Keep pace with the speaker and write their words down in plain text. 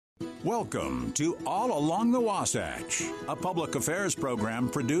Welcome to All Along the Wasatch, a public affairs program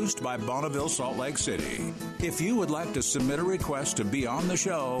produced by Bonneville Salt Lake City. If you would like to submit a request to be on the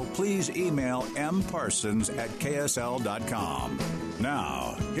show, please email mparsons@ksl.com.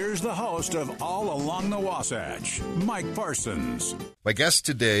 Now, here's the host of All Along the Wasatch, Mike Parsons. My guest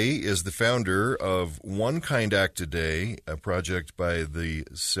today is the founder of One Kind Act a Day, a project by the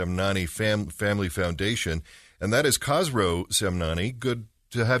Semnani Family Foundation, and that is Khosrow Semnani. Good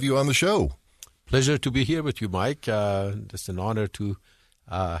to have you on the show. Pleasure to be here with you, Mike. It's an honor to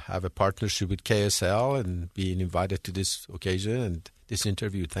have a partnership with KSL and being invited to this occasion and this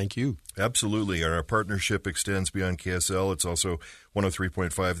interview. Thank you. Absolutely. And our partnership extends beyond KSL. It's also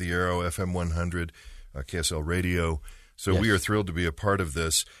 103.5 The Arrow, FM 100, KSL Radio. So Yes. We are thrilled to be a part of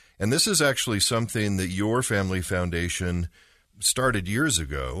this. And this is actually something that your family foundation started years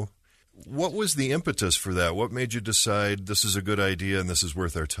ago. What was the impetus for that? What made you decide this is a good idea and this is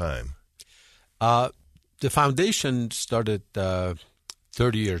worth our time? The foundation started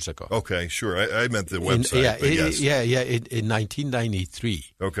 30 years ago. Okay, sure. I meant the website. In 1993.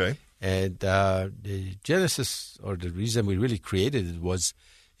 Okay. And the genesis or the reason we really created it was,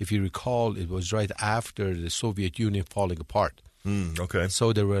 if you recall, it was right after the Soviet Union falling apart. Okay.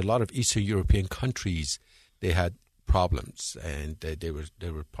 So there were a lot of Eastern European countries. They had problems, and they were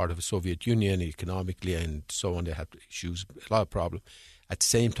part of the Soviet Union economically and so on. They had issues, a lot of problems. At the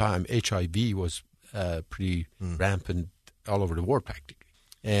same time, HIV was pretty rampant all over the world practically.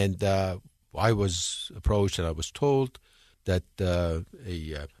 And I was approached and I was told that a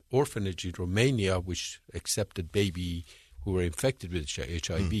orphanage in Romania, which accepted baby who were infected with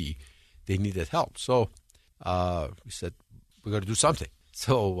HIV, they needed help. So we said, we got to do something.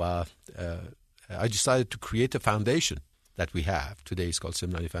 So I decided to create a foundation that we have. Today it's called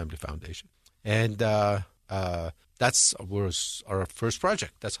Semnani Family Foundation. And that was our first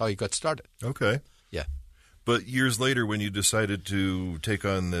project. That's how it got started. Okay. Yeah. But years later, when you decided to take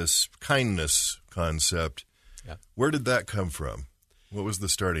on this kindness concept, where did that come from? What was the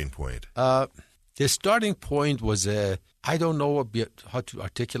starting point? The starting point was, I don't know how to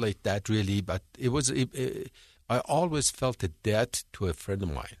articulate that really, but it was. I always felt a debt to a friend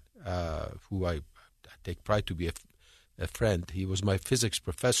of mine, who I take pride to be a friend. He was my physics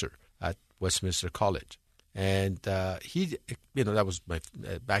professor at Westminster College. And he, that was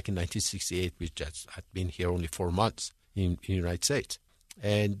back in 1968, which had been here only 4 months in the United States.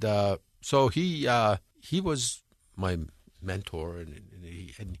 And so he was my mentor,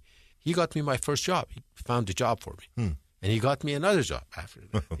 and he got me my first job. He found a job for me. And he got me another job after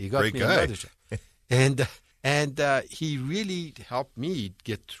that. He got Great me guy. another job. And he really helped me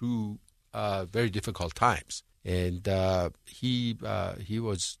get through very difficult times. And he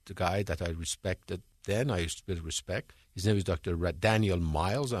was the guy that I respected then. I used to respect. His name is Dr. Daniel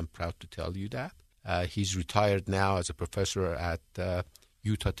Miles. I'm proud to tell you that. He's retired now as a professor at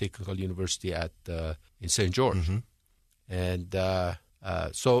Utah Technical University in St. George. And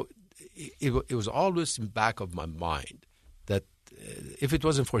so it was always in the back of my mind that if it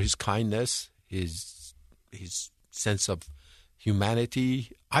wasn't for his kindness, his sense of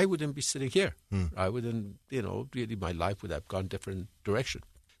humanity, I wouldn't be sitting here. I wouldn't, really my life would have gone different direction.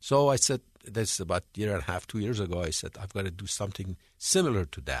 So I said, that's about a year and a half, 2 years ago, I said, I've got to do something similar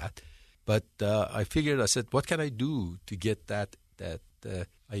to that. But I said, what can I do to get that I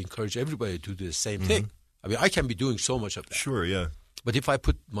encourage everybody to do the same thing? I mean, I can be doing so much of that. Sure, yeah. But if I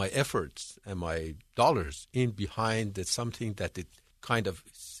put my efforts and my dollars in behind something that it kind of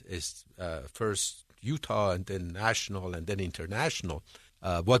is first Utah and then national and then international,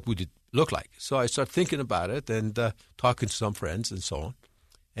 what would it look like? So I started thinking about it and talking to some friends and so on.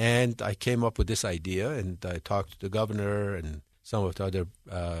 And I came up with this idea, and I talked to the governor and some of the other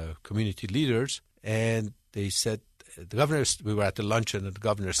community leaders, and they said, we were at the luncheon, and the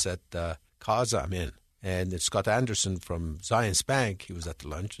governor said, Khoz, I'm in. And then Scott Anderson from Zions Bank, he was at the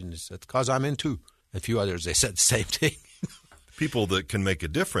lunch, and he said, Khoz, I'm in too. A few others, they said the same thing. People that can make a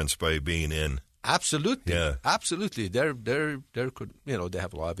difference by being in. Absolutely. Yeah. Absolutely. They have a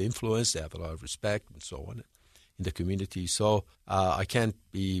lot of influence, they have a lot of respect and so on in the community. So I can't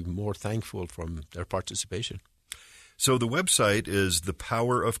be more thankful from their participation. So the website is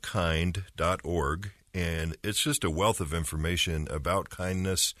thepowerofkind.org, and it's just a wealth of information about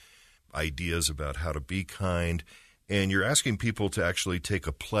kindness, ideas about how to be kind, and you're asking people to actually take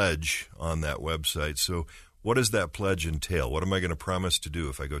a pledge on that website. So what does that pledge entail? What am I going to promise to do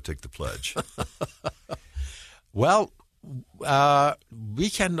if I go take the pledge? Well, we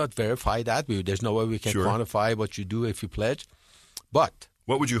cannot verify that. There's no way we can quantify what you do if you pledge. But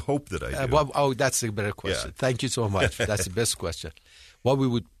what would you hope that I do? that's a better question. Yeah. Thank you so much. That's the best question. what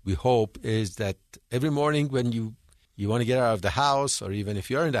we hope is that every morning when you want to get out of the house, or even if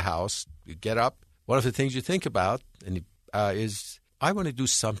you're in the house, you get up, one of the things you think about is, I want to do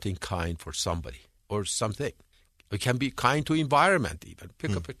something kind for somebody or something. We can be kind to environment even.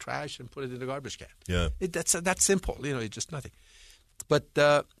 Pick up your trash and put it in the garbage can. Yeah. That's simple. It's just nothing. But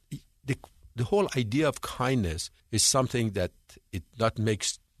the whole idea of kindness is something that it not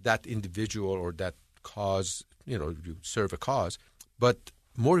makes that individual or that cause, you serve a cause, but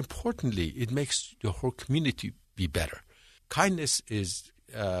more importantly, it makes your whole community be better. Kindness is,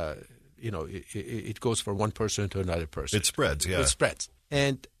 it goes from one person to another person. It spreads, yeah. It spreads.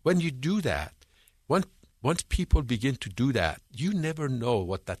 And when you do that, once people begin to do that, you never know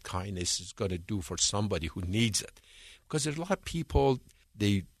what that kindness is going to do for somebody who needs it. Because there's a lot of people,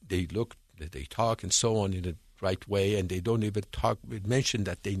 they look, they talk and so on in the right way, and they don't even mention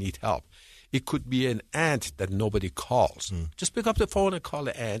that they need help. It could be an aunt that nobody calls. Just pick up the phone and call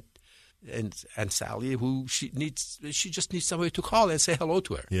the aunt, and Aunt Sally, who she just needs somebody to call and say hello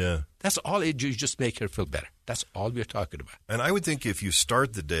to her. Yeah. That's all you just make her feel better. That's all we're talking about. And I would think if you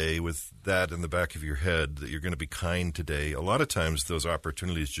start the day with that in the back of your head, that you're going to be kind today, a lot of times those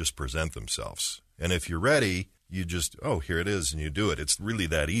opportunities just present themselves. And if you're ready, you just, here it is, and you do it. It's really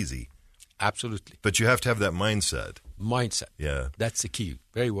that easy. Absolutely. But you have to have that mindset. Mindset. Yeah. That's the key.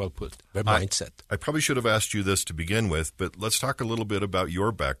 Very well put. Mindset. I probably should have asked you this to begin with, but let's talk a little bit about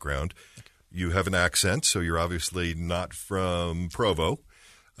your background. You have an accent, so you're obviously not from Provo.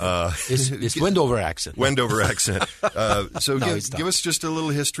 It's Wendover accent. Wendover accent. So No, give us just a little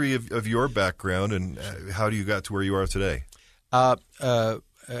history of your background and how you got to where you are today. I'm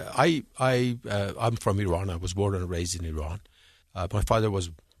from Iran. I was born and raised in Iran. My father was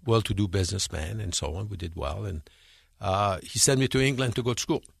well-to-do businessman and so on. We did well, and he sent me to England to go to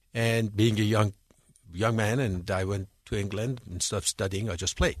school. And being a young man, and I went to England instead of studying, I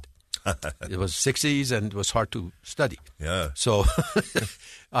just played. It was 60s, and it was hard to study. Yeah. So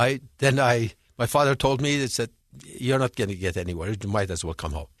my father told me, that said, you're not going to get anywhere. You might as well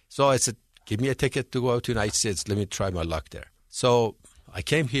come home. So I said, give me a ticket to go to the United States. Let me try my luck there. So I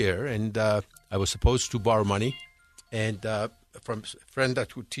came here, and I was supposed to borrow money, and from a friend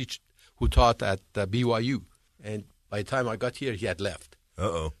who taught at BYU. And by the time I got here, he had left.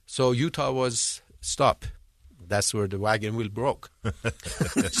 Uh-oh. So Utah was stop. That's where the wagon wheel broke. I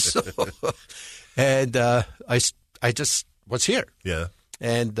just was here. Yeah.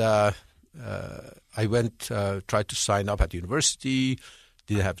 And I went, tried to sign up at university,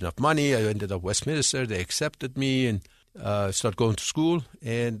 didn't have enough money. I ended up Westminster. They accepted me and started going to school.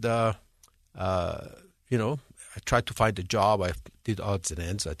 And, I tried to find a job. I did odds and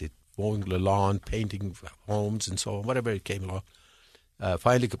ends. I did mowing the lawn, painting homes, and so on, whatever it came along.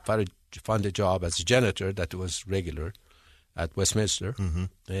 Finally found a job as a janitor that was regular at Westminster. Mm-hmm.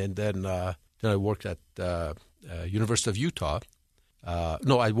 And then I worked at University of Utah.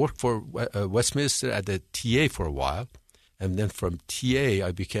 I worked for Westminster at the TA for a while. And then from TA,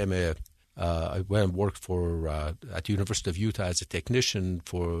 I became I went and worked for at the University of Utah as a technician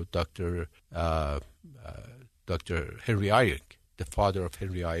for Dr. Henry Eyring, the father of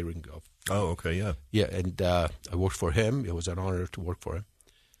Henry Eyring. Oh, okay, yeah. Yeah, and I worked for him. It was an honor to work for him.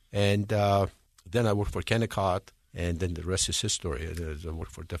 And then I worked for Kennecott, and then the rest is history. I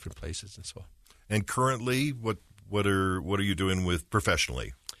worked for different places and so on. And currently, what are you doing with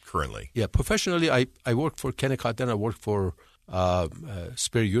professionally currently? Yeah, professionally, I worked for Kennecott. Then I worked for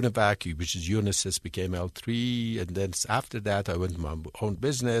Spirit Univac, which is Unisys, became L3. And then after that, I went to my own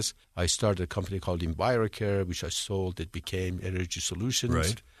business. I started a company called EnviroCare, which I sold. It became Energy Solutions.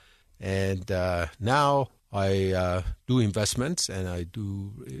 Right. And now I do investments, and I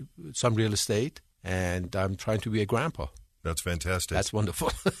do some real estate, and I'm trying to be a grandpa. That's fantastic. That's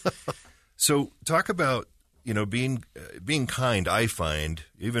wonderful. So talk about, being kind, I find,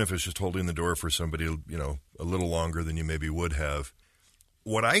 even if it's just holding the door for somebody, a little longer than you maybe would have.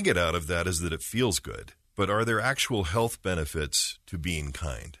 What I get out of that is that it feels good. But are there actual health benefits to being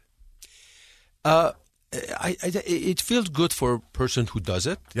kind? It feels good for a person who does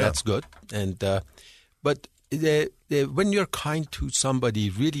it. Yeah. That's good. And but when you're kind to somebody,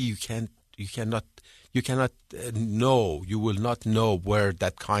 really you cannot know. You will not know where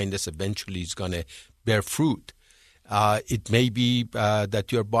that kindness eventually is going to bear fruit. It may be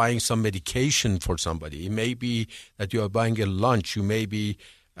that you're buying some medication for somebody. It may be that you're buying a lunch. You may be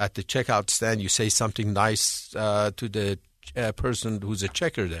at the checkout stand. You say something nice to the person who's a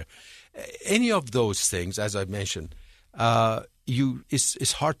checker there. Any of those things, as I mentioned,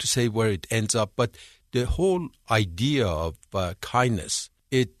 it's hard to say where it ends up. But the whole idea of kindness,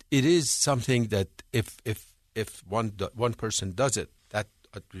 it is something that if one person does it,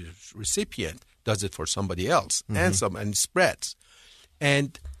 recipient does it for somebody else, and it spreads.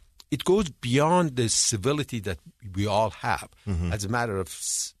 And it goes beyond the civility that we all have. As a matter of,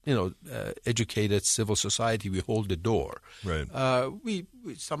 educated civil society, we hold the door. Right.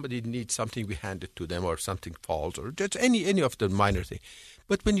 Somebody needs something, we hand it to them, or something falls, or just any of the minor things.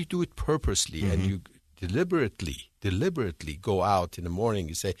 But when you do it purposely and you deliberately go out in the morning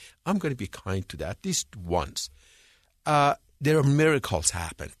and say, I'm going to be kind to that at least once, there are miracles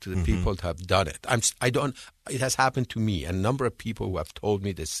happen to the people who have done it. It has happened to me, and a number of people who have told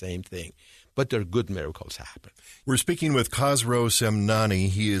me the same thing. But there are good miracles happen. We're speaking with Khosrow Semnani.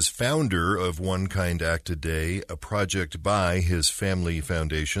 He is founder of One Kind Act a Day, a project by his family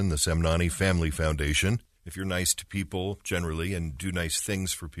foundation, the Semnani Family Foundation. If you're nice to people generally and do nice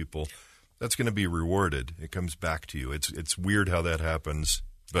things for people, that's going to be rewarded. It comes back to you. It's weird how that happens,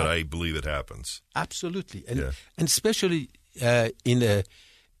 but I believe it happens. Absolutely, and especially in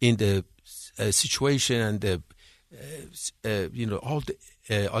the situation and the all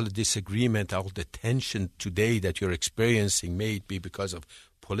the disagreement, all the tension today that you're experiencing may be because of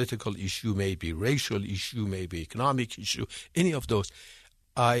political issue, maybe racial issue, maybe economic issue, any of those.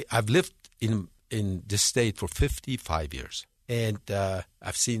 I've lived in this state for 55 years, and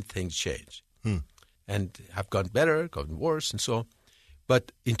I've seen things change, and have gone better, gone worse, and so on.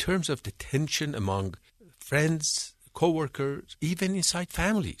 But in terms of the tension among friends, co-workers, even inside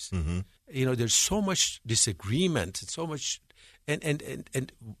families, there's so much disagreement and so much,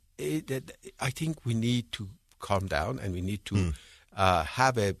 and I think we need to calm down, and we need to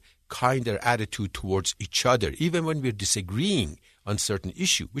have a kinder attitude towards each other, even when we're disagreeing on certain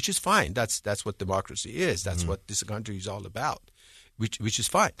issue, which is fine. That's what democracy is. That's what this country is all about, which is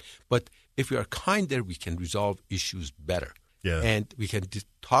fine. But if we are kinder, we can resolve issues better. Yeah. And we can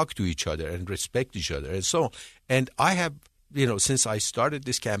talk to each other and respect each other and so on. And I have, since I started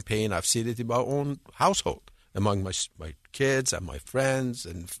this campaign, I've seen it in my own household, among my kids and my friends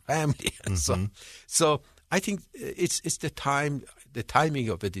and family and so on. So I think it's the timing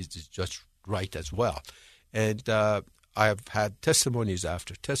of it is just right as well. And I have had testimonies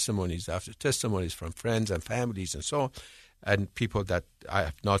after testimonies after testimonies from friends and families and so on, and people that I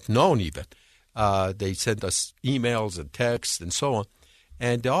have not known even. They send us emails and texts and so on,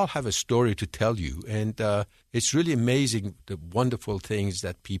 and they all have a story to tell you. And it's really amazing the wonderful things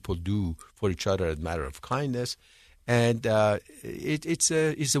that people do for each other as a matter of kindness. And it's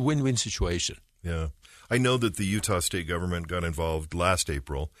a win-win situation. Yeah. I know that the Utah state government got involved last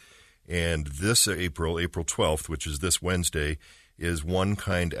April, and this April 12th, which is this Wednesday, is One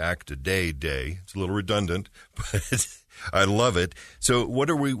Kind Act a Day. It's a little redundant, but I love it. So what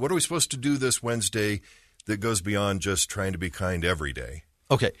are we supposed to do this Wednesday that goes beyond just trying to be kind every day?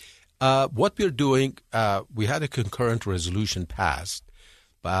 Okay. What we're doing, we had a concurrent resolution passed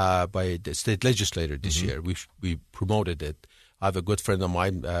by the state legislature this year. We promoted it. I have a good friend of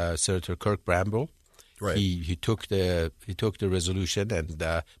mine, Senator Kirk Bramble. Right. He took the resolution and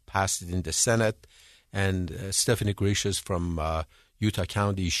passed it in the Senate, and Stephanie Gracious from Utah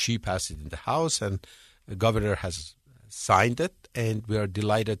County, she passed it in the House, and the governor has signed it, and we are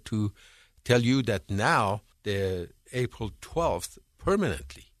delighted to tell you that now the April 12th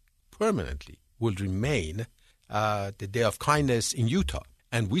permanently will remain the Day of Kindness in Utah.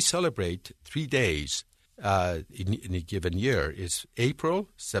 And we celebrate 3 days in a given year. Is April,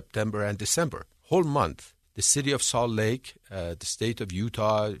 September, and December. Whole month. The city of Salt Lake, the state of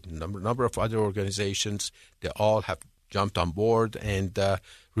Utah, number of other organizations, they all have jumped on board, and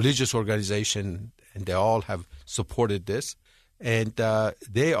religious organization, and they all have supported this. And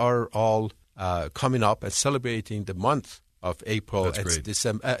they are all coming up and celebrating the month of April, and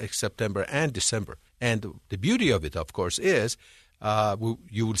September, and December. And the beauty of it, of course, is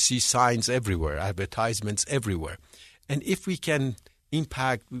you will see signs everywhere, advertisements everywhere. And if we can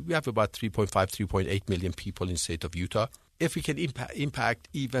impact, we have about 3.8 million people in the state of Utah. If we can impact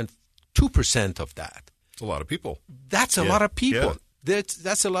even 2% of that. It's a lot of people. That's a lot of people. Yeah.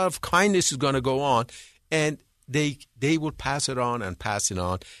 That's a lot of kindness is going to go on. And they will pass it on and pass it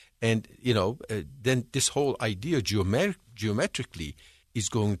on. And, then this whole idea geometrically is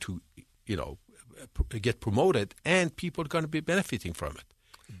going to, get promoted, and people are going to be benefiting from it.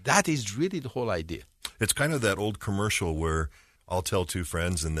 That is really the whole idea. It's kind of that old commercial where I'll tell two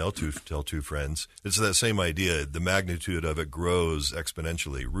friends and they'll tell two friends. It's that same idea. The magnitude of it grows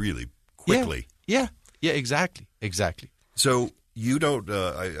exponentially, really quickly. Yeah, exactly. So you don't,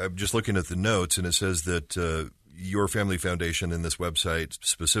 I'm just looking at the notes, and it says that your family foundation and this website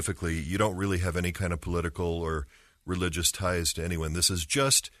specifically, you don't really have any kind of political or religious ties to anyone. This is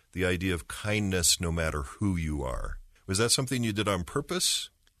just the idea of kindness no matter who you are. Was that something you did on purpose?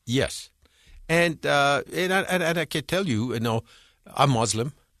 Yes. And I can tell you, I'm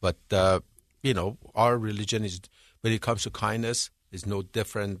Muslim, but, our religion is, when it comes to kindness, is no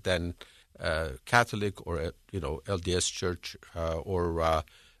different than Catholic or, LDS Church or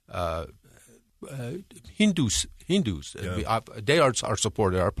Hindus. Yeah. They are our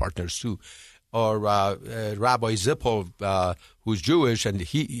supporters, our partners too. Or Rabbi Zippel, who's Jewish, and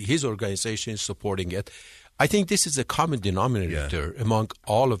his organization is supporting it. I think this is a common denominator among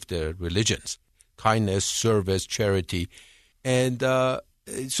all of the religions: kindness, service, charity, and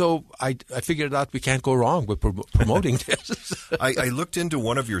so I figured out we can't go wrong with promoting this. I looked into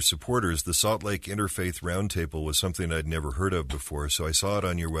one of your supporters. The Salt Lake Interfaith Roundtable was something I'd never heard of before, so I saw it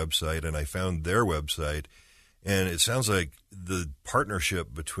on your website, and I found their website, and it sounds like the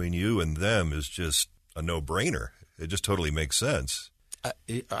partnership between you and them is just a no-brainer. It just totally makes sense.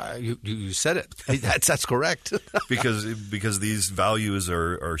 You said it. That's correct. because these values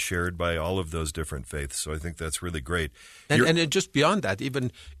are shared by all of those different faiths. So I think that's really great. And just beyond that,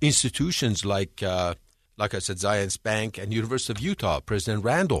 even institutions like I said, Zions Bank and University of Utah, President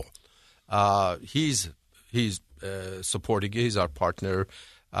Randall, he's supporting. He's our partner.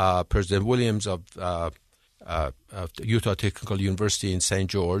 President Williams of Utah Technical University in St.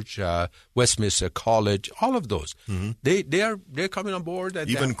 George, Westminster College, all of those. Mm-hmm. They're coming on board. And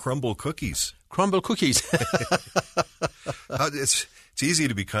even Crumble Cookies. Crumble Cookies. It's easy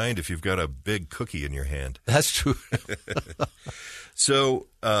to be kind if you've got a big cookie in your hand. That's true. So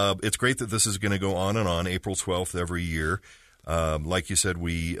it's great that this is going to go on and on, April 12th every year. Like you said,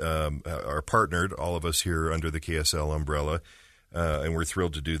 we are partnered, all of us here under the KSL umbrella, and we're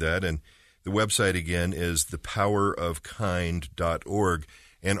thrilled to do that. And the website, again, is thepowerofkind.org.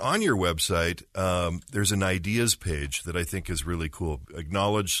 And on your website, there's an ideas page that I think is really cool.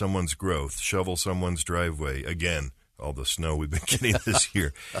 Acknowledge someone's growth. Shovel someone's driveway. Again, all the snow we've been getting this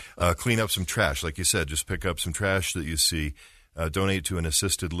year. Clean up some trash. Like you said, just pick up some trash that you see. Donate to an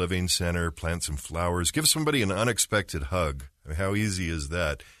assisted living center. Plant some flowers. Give somebody an unexpected hug. I mean, how easy is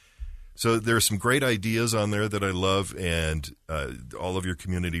that? So there are some great ideas on there that I love, and all of your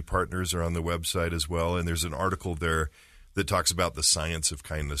community partners are on the website as well. And there's an article there that talks about the science of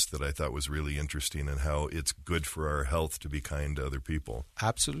kindness that I thought was really interesting and how it's good for our health to be kind to other people.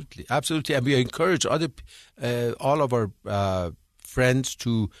 Absolutely. Absolutely. And we encourage all of our friends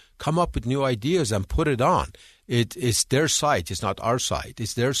to come up with new ideas and put it on. It's their site. It's not our site.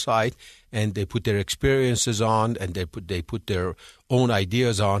 It's their site, and they put their experiences on, and they put their own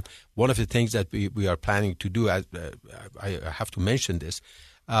ideas on. One of the things that we are planning to do, I have to mention this,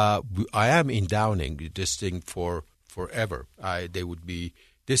 I am endowing this thing for forever.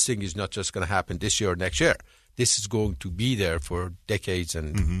 This thing is not just going to happen this year or next year. This is going to be there for decades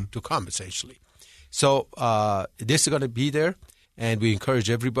and to come, essentially. So this is going to be there, and we encourage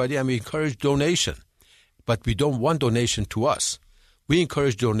everybody, and we encourage donation. But we don't want donation to us. We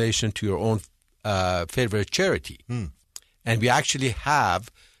encourage donation to your own favorite charity. And we actually have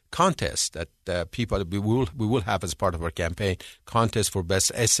contests that people we will have as part of our campaign, contests for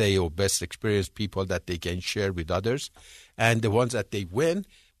best essay or best experienced people that they can share with others. And the ones that they win,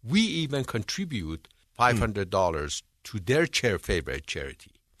 we even contribute $500 to their favorite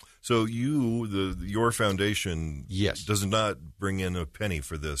charity. So your foundation does not bring in a penny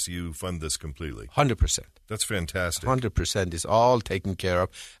for this. You fund this completely. 100%. That's fantastic. 100% is all taken care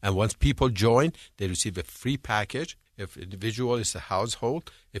of. And once people join, they receive a free package. If individual is a household,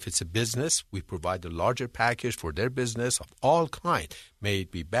 if it's a business, we provide a larger package for their business of all kinds. May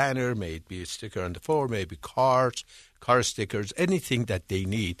it be banner, may it be a sticker on the floor, may it be car stickers, anything that they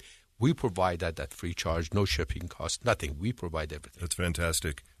need. We provide that at free charge, no shipping cost, nothing. We provide everything. That's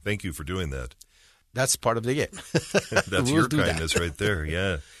fantastic. Thank you for doing that. That's part of the game. That's your kindness right there,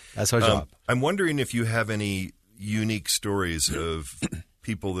 yeah. That's our job. I'm wondering if you have any unique stories of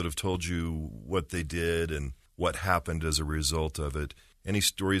people that have told you what they did and what happened as a result of it. Any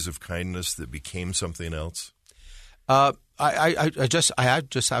stories of kindness that became something else? I just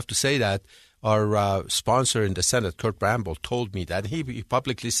have to say that our sponsor in the Senate, Kurt Bramble, told me that. He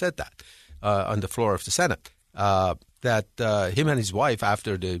publicly said that on the floor of the Senate, that him and his wife,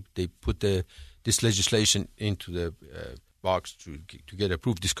 after they put this legislation into the box to get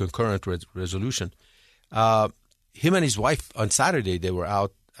approved, this concurrent resolution, him and his wife on Saturday, they were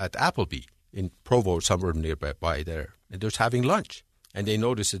out at Applebee in Provo, somewhere nearby there, and they're just having lunch. And they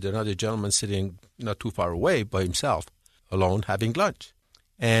noticed that another gentleman sitting not too far away by himself, alone, having lunch.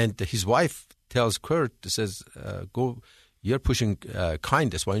 And his wife tells Kurt, says, "Go, you're pushing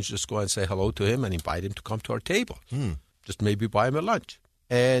kindness. Why don't you just go and say hello to him and invite him to come to our table? Just maybe buy him a lunch."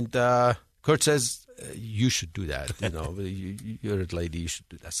 And Kurt says, you should do that. You're a lady, you should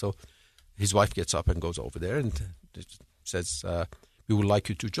do that. So his wife gets up and goes over there and says, we would like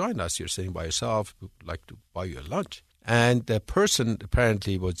you to join us. You're sitting by yourself. We would like to buy you a lunch. And the person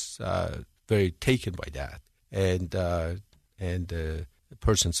apparently was very taken by that. And the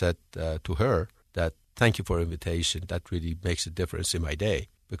person said to her that, thank you for the invitation. That really makes a difference in my day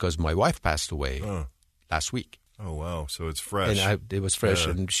because my wife passed away last week. Oh, wow. So it's fresh. And it was fresh.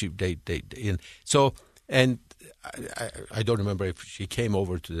 And I don't remember if she came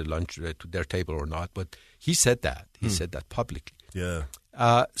over to the lunch, to their table or not, but he said that. He said that publicly. Yeah.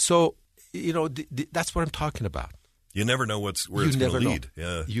 So, that's what I'm talking about. You never know where it's going to lead.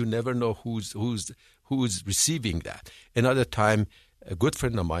 Yeah. You never know who's receiving that. Another time, a good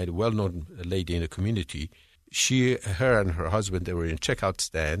friend of mine, a well-known lady in the community, her and her husband, they were in a checkout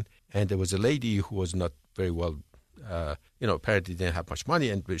stand, and there was a lady who was not very well, apparently didn't have much money,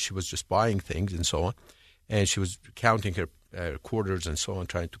 and she was just buying things and so on. And she was counting her quarters and so on,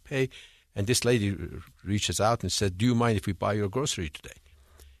 trying to pay. And this lady reaches out and said, do you mind if we buy your grocery today?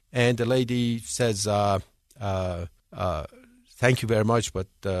 And the lady says, thank you very much, but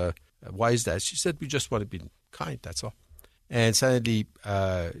why is that? She said, we just want to be kind, that's all. And suddenly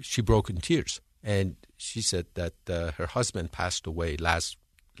she broke in tears. And she said that her husband passed away last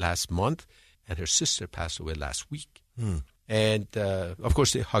month, and her sister passed away last week. And, of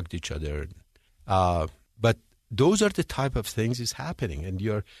course, they hugged each other. But those are the type of things is happening. And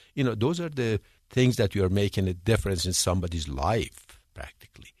those are the things that you're making a difference in somebody's life,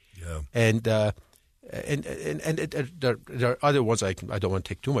 practically. Yeah. And there are other ones I don't want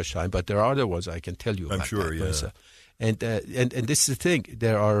to take too much time, but there are other ones I can tell you about. I'm sure, that, and this is the thing.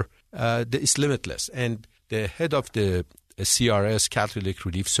 It's limitless. And the head of the CRS, Catholic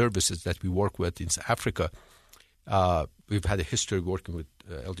Relief Services, that we work with in Africa, we've had a history working with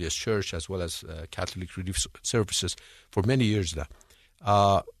LDS Church as well as Catholic Relief Services for many years now.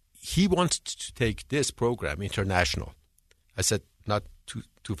 He wants to take this program international. I said, not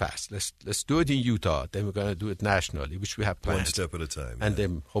too fast. Let's do it in Utah. Then we're going to do it nationally, which we have planned. One step at a time. And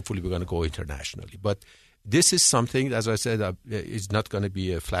then hopefully we're going to go internationally. But this is something, as I said, it's not going to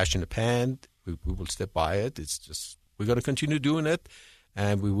be a flash in the pan. We will step by it. It's just we're going to continue doing it.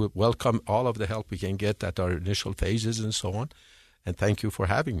 And we will welcome all of the help we can get at our initial phases and so on. And thank you for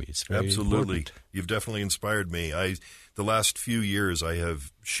having me. It's very important. You've definitely inspired me. The last few years, I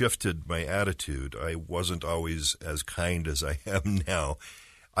have shifted my attitude. I wasn't always as kind as I am now.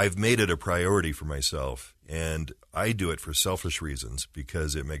 I've made it a priority for myself, and I do it for selfish reasons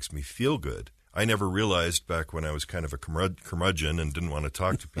because it makes me feel good. I never realized back when I was kind of a curmudgeon and didn't want to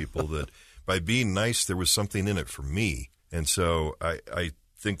talk to people that by being nice, there was something in it for me. And so I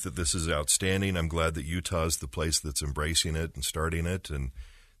think that this is outstanding. I'm glad that Utah is the place that's embracing it and starting it. And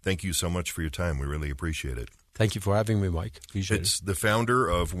thank you so much for your time. We really appreciate it. Thank you for having me, Mike. Appreciate it. It's the founder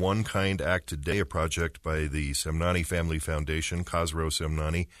of One Kind Act Today, a project by the Semnani Family Foundation, Khosrow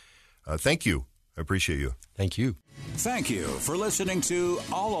Semnani. Thank you. I appreciate you. Thank you. Thank you for listening to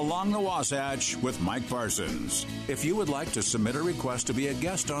All Along the Wasatch with Mike Parsons. If you would like to submit a request to be a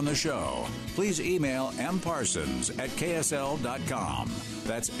guest on the show, please email mparsons@ksl.com.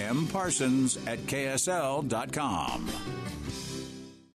 That's mparsons@ksl.com.